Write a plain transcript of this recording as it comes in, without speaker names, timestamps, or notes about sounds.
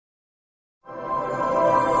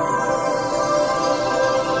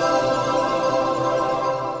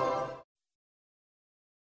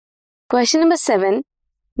Question number 7.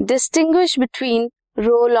 Distinguish between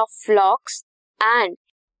role of flocks and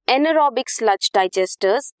anaerobic sludge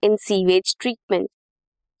digesters in sewage treatment.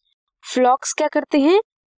 Flocks क्या करते हैं?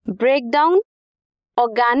 Break down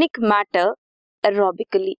organic matter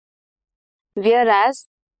aerobically, whereas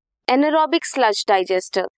anaerobic sludge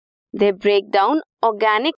digester, they break down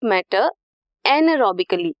organic matter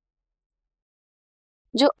anaerobically.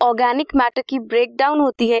 जो organic matter की break down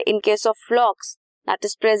होती है in case of फ्लॉक्स, that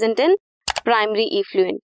is present in primary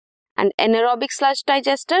effluent, and anaerobic sludge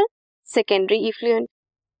digester secondary effluent.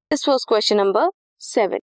 This was question number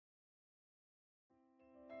 7.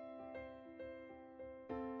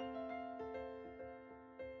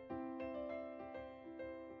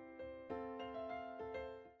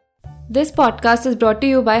 This podcast is brought to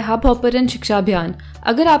you by Hub Hopper and Shiksha अभियान.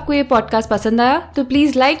 अगर आपको ये podcast पसंद आया तो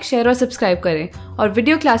please like, share और subscribe करें और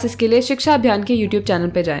वीडियो क्लासेस के लिए शिक्षा अभियान के यूट्यूब चैनल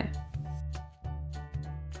पर जाएं.